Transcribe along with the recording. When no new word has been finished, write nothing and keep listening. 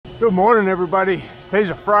Good morning, everybody.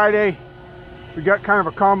 Today's a Friday. We got kind of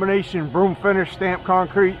a combination broom finish stamped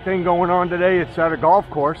concrete thing going on today. It's at a golf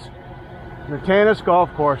course, Natanis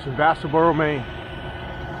Golf Course in Vassalboro, Maine.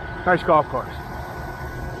 Nice golf course.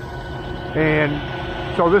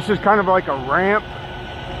 And so this is kind of like a ramp.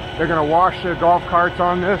 They're going to wash the golf carts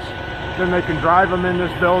on this. Then they can drive them in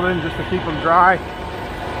this building just to keep them dry,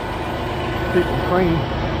 keep them clean.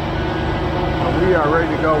 So we are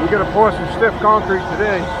ready to go. We got to pour some stiff concrete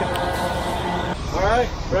today. All right,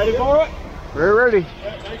 ready for it? We're ready.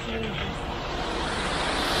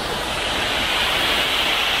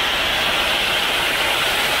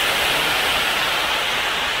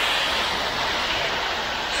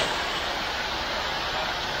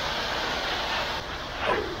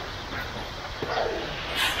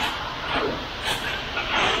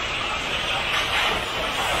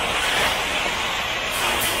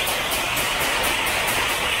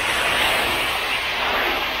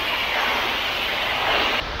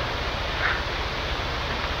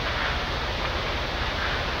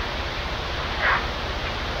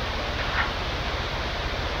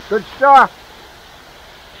 Good stuff.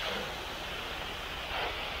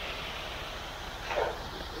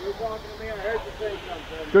 You were talking to me, I heard you say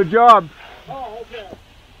something. Good job. Oh, okay.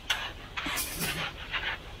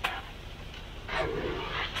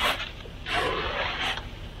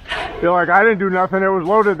 Feel like I didn't do nothing. It was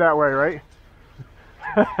loaded that way, right?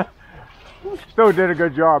 Still did a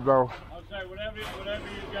good job, though. I'll say whatever you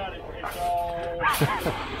got, it's all.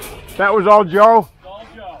 That was all Joe. It's all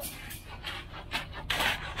Joe.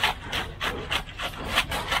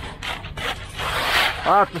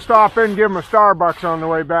 I'll have to stop in and give him a Starbucks on the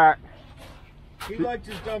way back. He likes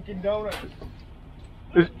his Dunkin' Donuts.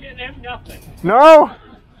 Is, Getting him nothing. no?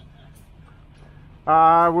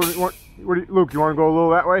 Luke, you want to go a little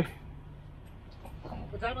that way?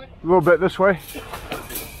 What's that, Mike? A little bit this way?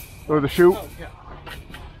 Or the chute? Oh, yeah.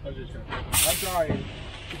 I was just trying. I'm sorry.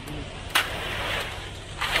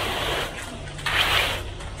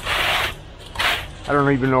 I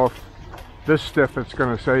don't even know if this stiff it's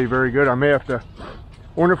going to say very good. I may have to.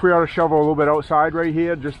 Wonder if we ought to shovel a little bit outside right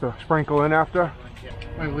here just to sprinkle in after.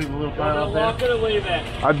 Wait, leave a little pile out there. Lock it or leave it?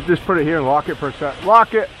 I'd just put it here and lock it for a sec.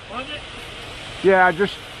 Lock it. Lock it? Yeah,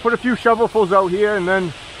 just put a few shovelfuls out here and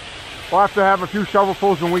then we'll have to have a few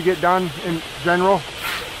shovelfuls when we get done in general.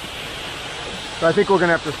 So I think we're going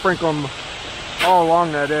to have to sprinkle them all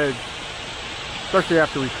along that edge, especially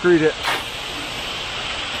after we treat it.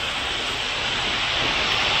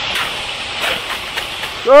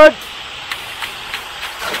 Good.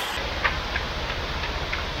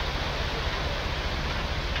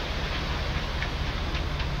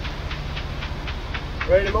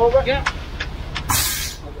 Ready to move it? Yeah.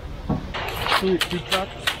 Two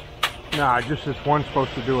trucks? Nah, just this one's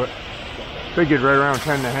supposed to do it. Figured right around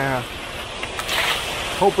 10.5.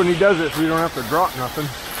 Hoping he does it so we don't have to drop nothing.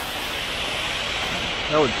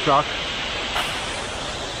 That would suck.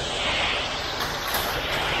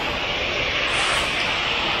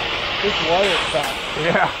 This wire stopped.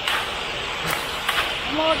 Yeah.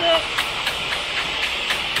 Come on, Dick.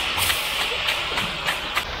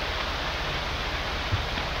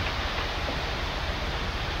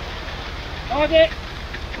 Okay.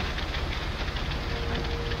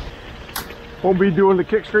 Won't be doing the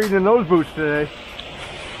kick screen in those boots today.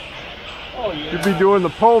 Oh, yeah. Should be doing the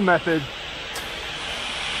pull method.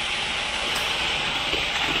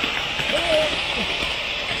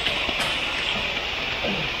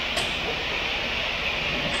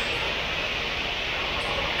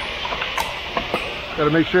 Got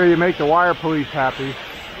to make sure you make the wire police happy.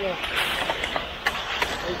 Yeah.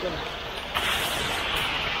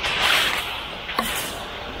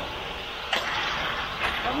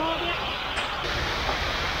 Come on, Dick.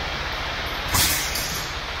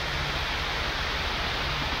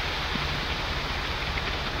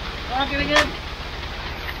 Lock it again.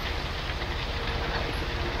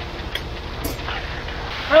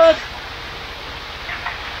 Good.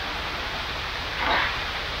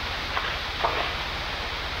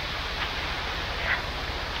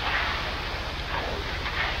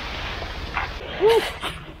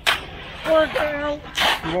 Workout.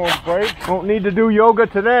 You won't break. Won't need to do yoga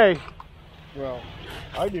today. Well,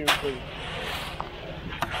 I do too.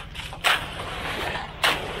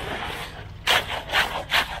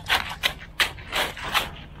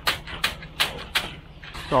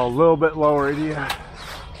 So a little bit lower here.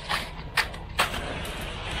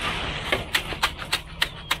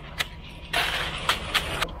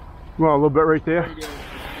 Well, a little bit right there.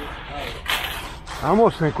 I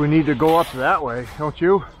almost think we need to go up that way, don't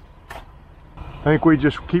you? I think we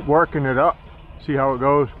just keep working it up, see how it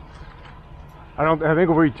goes. I think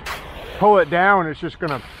if we pull it down, it's just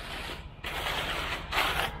gonna,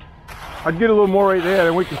 I'd get a little more right there,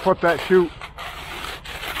 then we can flip that chute.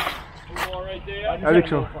 A little more right there? I think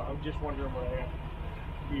so. I'm just wondering what I have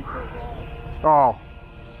to keep for long. Oh.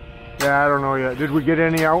 Yeah, I don't know yet. Did we get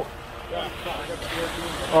any out? Yeah,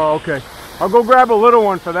 oh, okay. I'll go grab a little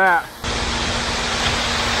one for that.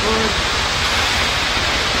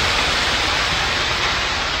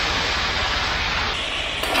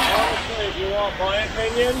 Honestly, if you want my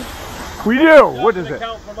opinion, we do. What is it?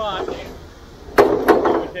 Count for much.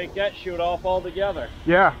 You would take that chute off altogether.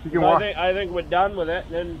 Yeah, you can walk. I think we're done with it.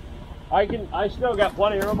 And then I still got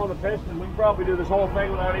plenty of room on the piston. We can probably do this whole thing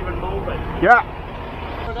without even moving. Yeah.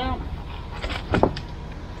 Put it down.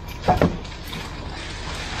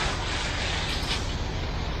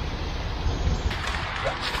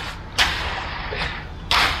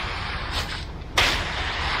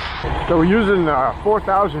 So we're using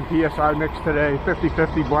 4,000 PSI mix today,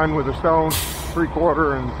 50-50 blend with a stone,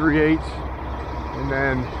 3/4 and 3/8, and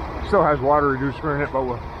then still has water reducer in it, but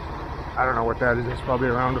I don't know what that is. It's probably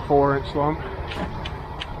around a 4-inch lump.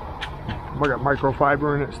 We got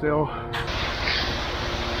microfiber in it still.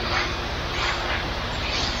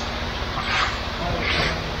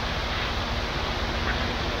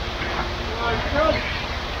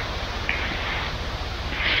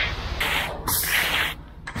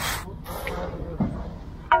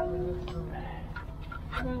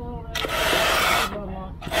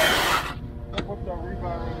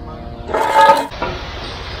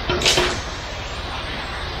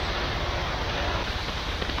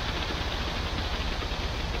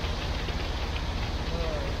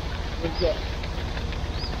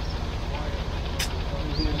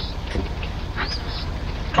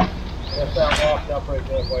 That's that locked up right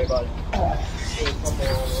there, boy, buddy.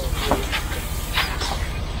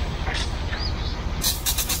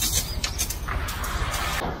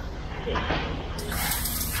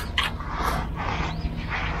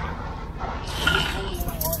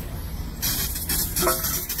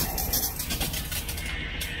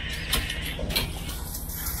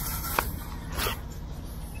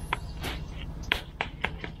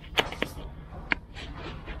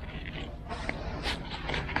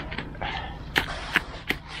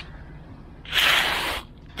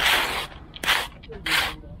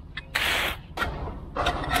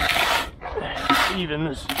 Even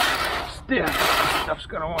this stiff stuff's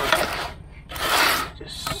gonna want to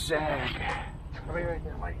just sag. Come here right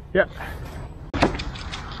there, Mike. Yep.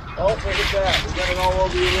 Oh, look at that. We got it all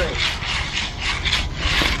over your ring.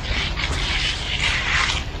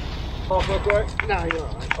 Off real quick? No, you're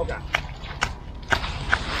alright. Okay.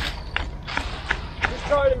 Just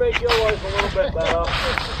trying to make your life a little bit better.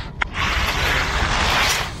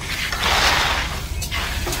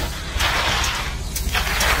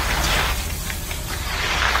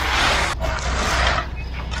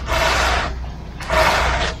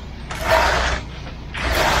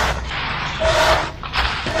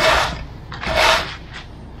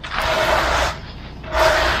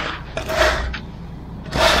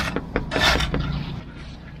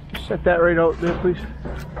 Set that right out there, please.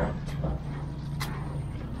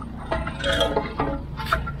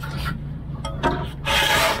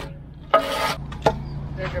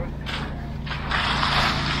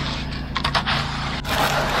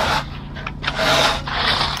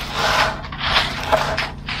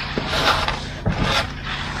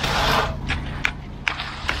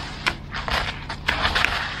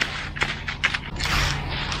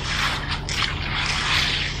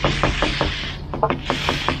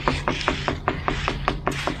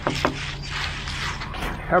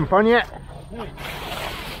 Having fun yet?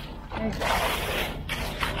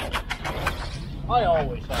 I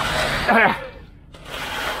always have.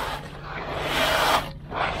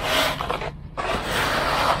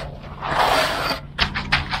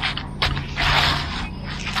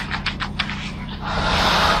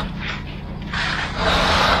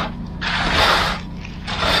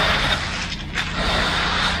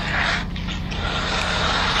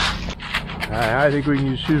 I think we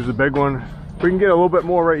can just use the big one. We can get a little bit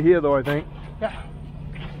more right here though, I think. Yeah.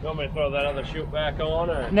 You want me to throw that other chute back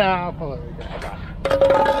on? Or? No, I'll pull it right there.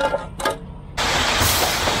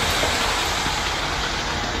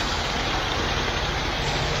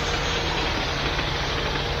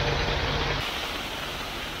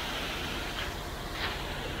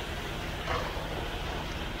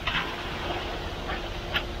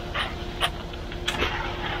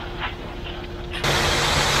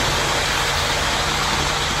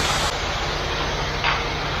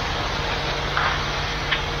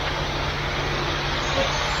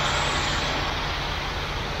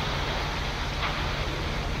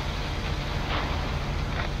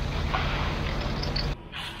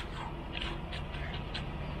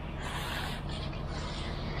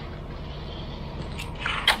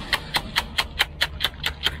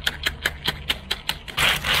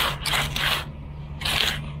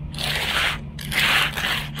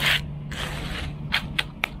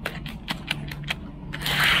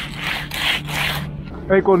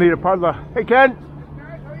 think we'll need a puddler. Hey, Ken.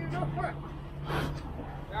 Guys, how you doing?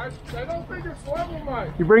 I don't think it's level, Mike.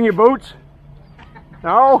 You bring your boots?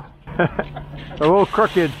 No? A little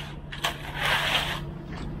crooked.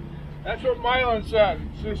 That's what Mylan said.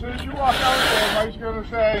 So as soon as you walk out there, Mike's going to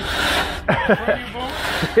say, bring your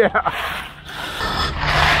boots. Yeah.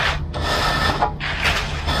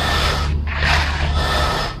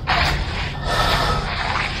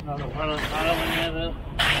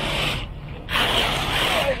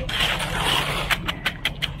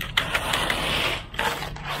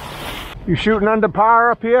 You shooting under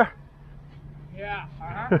par up here? Yeah.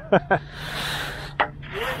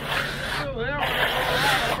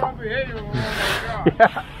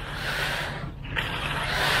 Yeah.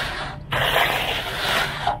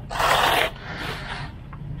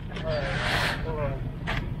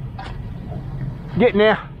 Getting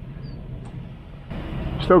there.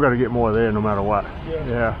 Still got to get more there no matter what.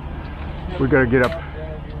 Yeah. We got to get up.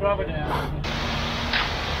 Rub it down.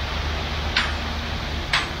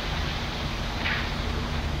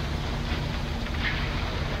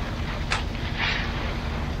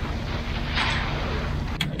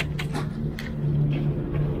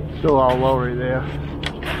 Still all low right there.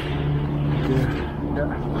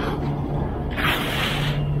 Yeah.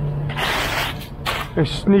 And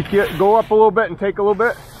sneak it, go up a little bit and take a little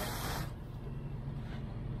bit.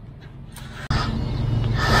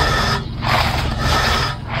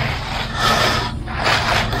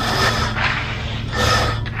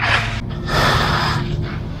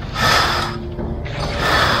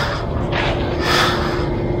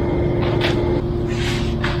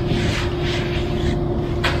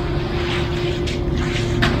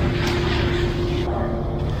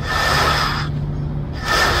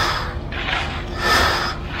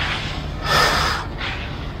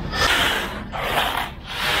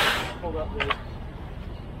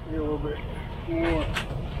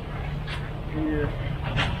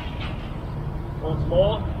 Once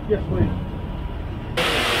more? Yes, please.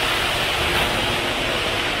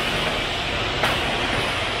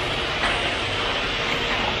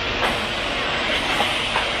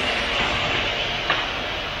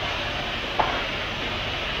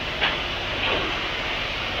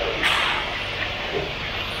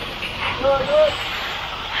 Good.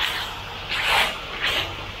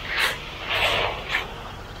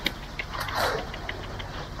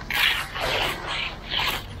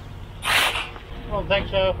 I don't think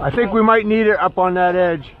so. I think we might need it up on that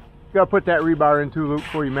edge. You gotta put that rebar in too, Luke,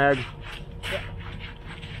 before you mag.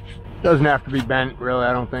 Doesn't have to be bent, really,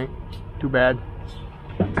 I don't think. Too bad.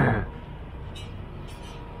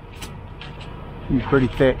 He's pretty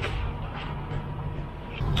thick.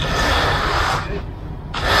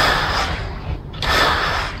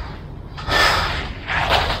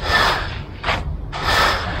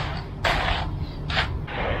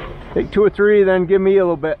 Take 2 or 3, then give me a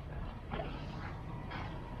little bit.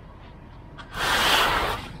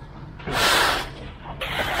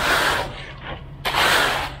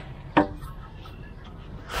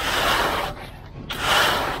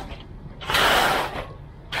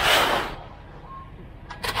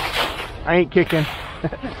 I ain't kicking.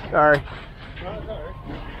 Sorry.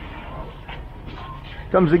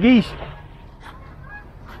 Comes the geese.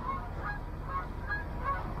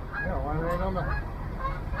 Yeah, one right on the...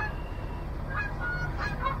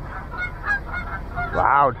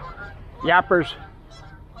 Loud. Yappers.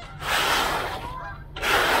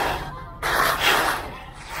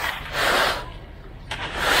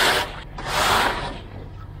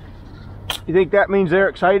 You think that means they're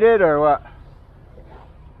excited or what?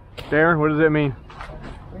 Darren, what does that mean?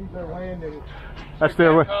 I think they're landing. That's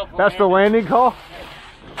the landing call?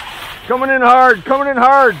 Coming in hard, coming in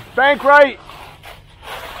hard. Bank right.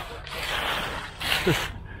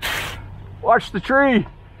 Watch the tree.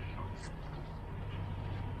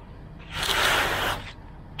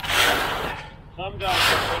 Sometimes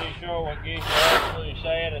I'm pretty sure what geese are actually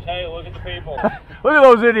saying is, hey, look at the people. Look at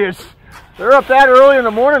those idiots. They're up that early in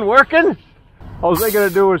the morning working. All they gotta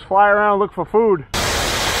do is fly around and look for food.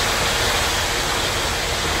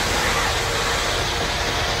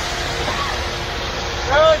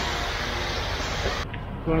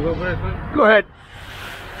 You want to go first? Go ahead.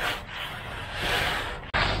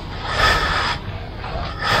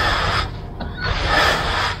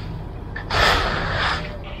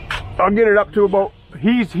 I'll get it up to about,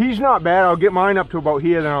 he's not bad. I'll get mine up to about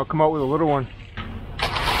here, then I'll come out with a little one.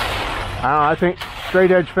 I don't know, I think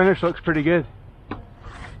straight edge finish looks pretty good.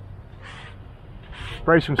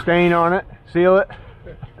 Spray some stain on it, seal it.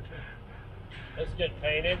 Let's get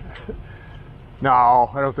painted.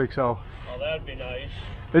 No, I don't think so. Oh, that'd be nice.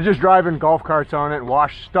 They're just driving golf carts on it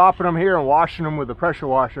and stopping them here and washing them with a pressure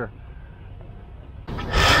washer.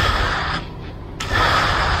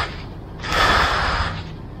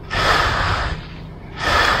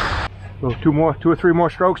 So two or three more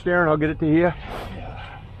strokes there, and I'll get it to here.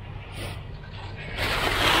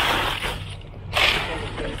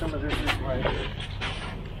 Some of this is right.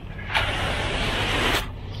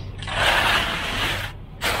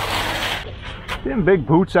 Them big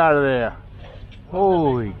boots out of there.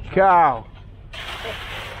 Holy cow.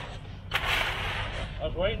 I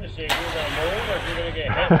was waiting to see if you were going to move or if you're going to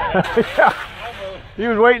get hit. Yeah. He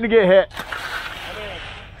was waiting to get hit. I mean,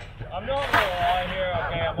 I'm not going to lie here,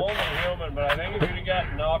 okay, I'm only human, but I think if you'd have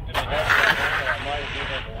gotten knocked in the head, I might have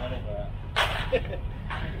given a little bit.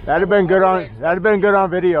 That'd have been good on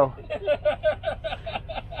video.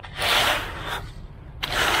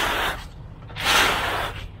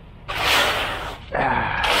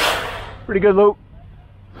 Pretty good loop.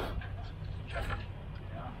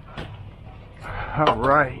 All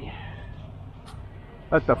right.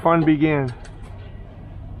 Let the fun begin.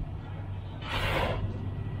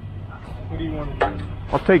 What do you want to do?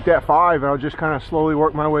 I'll take that 5 and I'll just kind of slowly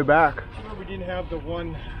work my way back. Well, we didn't have the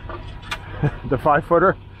one. The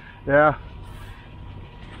 5-footer? Yeah.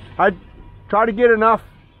 I'd try to get enough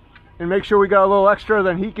and make sure we got a little extra,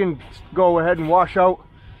 then he can go ahead and wash out.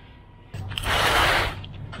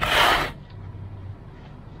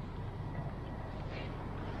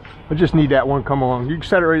 I just need that one come along. You can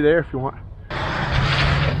set it right there if you want.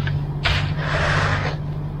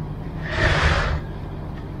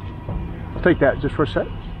 I'll take that just for a sec.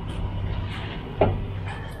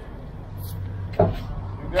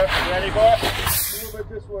 Ready for it? A little bit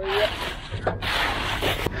this way, yeah.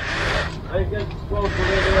 I think it's close, we're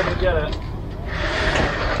going to be able to get it.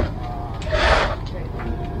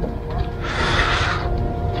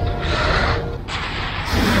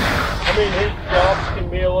 I mean, his jobs can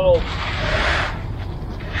be a little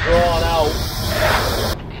drawn out.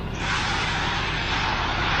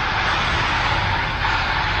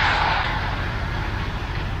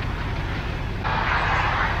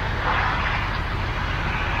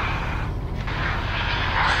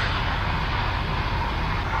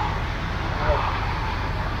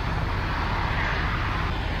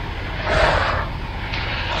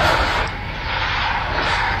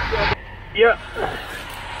 Yep.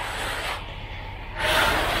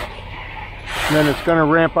 And then it's going to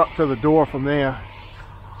ramp up to the door from there.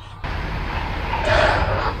 I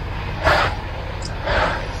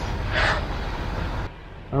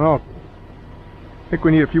don't know. I think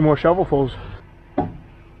we need a few more shovelfuls.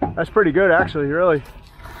 That's pretty good, actually, really.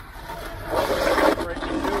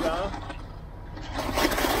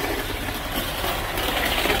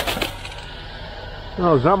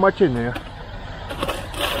 No, there's not much in there.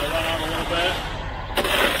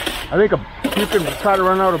 I think you can try to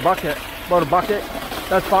run out a bucket, about a bucket.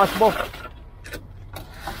 That's possible. All right,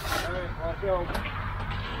 watch out.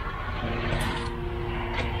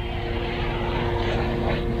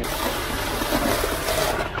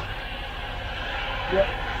 Yep.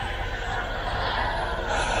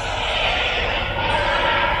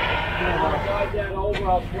 Slide that over,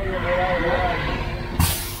 I'll swing it right out.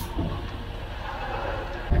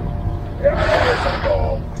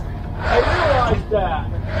 I realized that.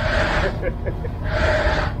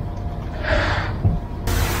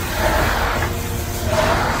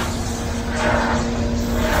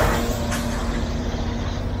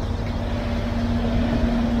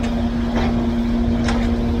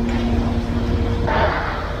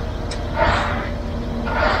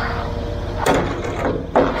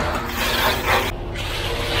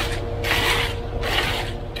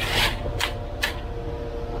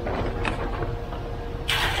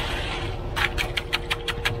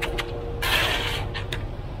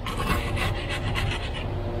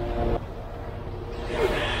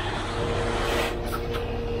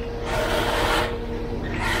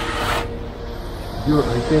 Do it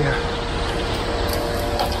right there.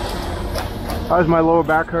 How does my lower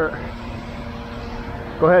back hurt?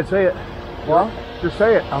 Go ahead, say it. What? Just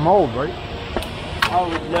say it. I'm old, right? I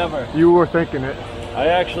was never. You were thinking it. I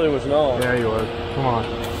actually was not. Yeah, you was. Come on.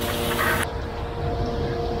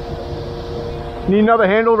 Need another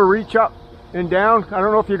handle to reach up and down? I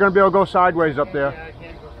don't know if you're going to be able to go sideways up there. Yeah, I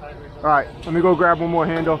can't go sideways. All right, let me go grab one more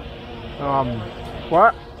handle.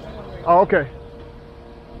 What? Oh, okay.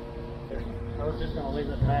 I was just going to leave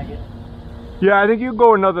it maggot. Yeah, I think you can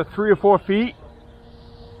go another 3 or 4 feet.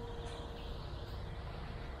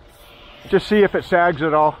 Just see if it sags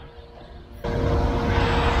at all.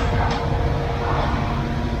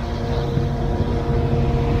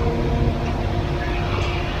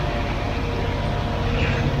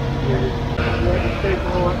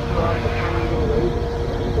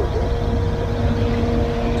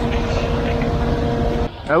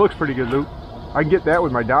 That looks pretty good, Luke. I can get that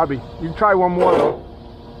with my Dobby. You can try one more though.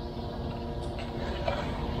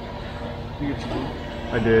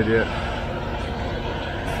 I did, yeah.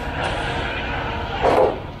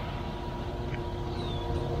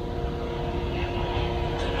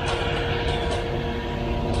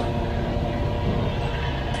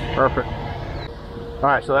 Perfect. All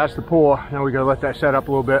right, so that's the pour. Now we gotta let that set up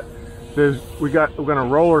a little bit. We're gonna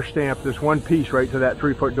roller stamp this one piece right to that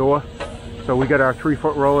 3-foot door. So we got our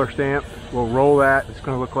 3-foot roller stamp. We'll roll that. It's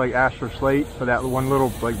gonna look like Astro Slate for that one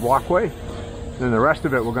little like walkway. Then the rest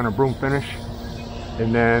of it we're gonna broom finish.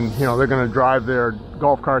 And then, you know, they're gonna drive their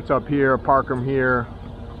golf carts up here, park them here,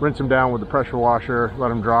 rinse them down with the pressure washer, let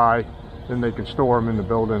them dry. Then they can store them in the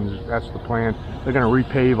buildings. That's the plan. They're gonna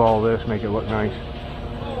repave all this, make it look nice.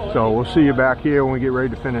 So we'll see you back here when we get ready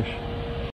to finish.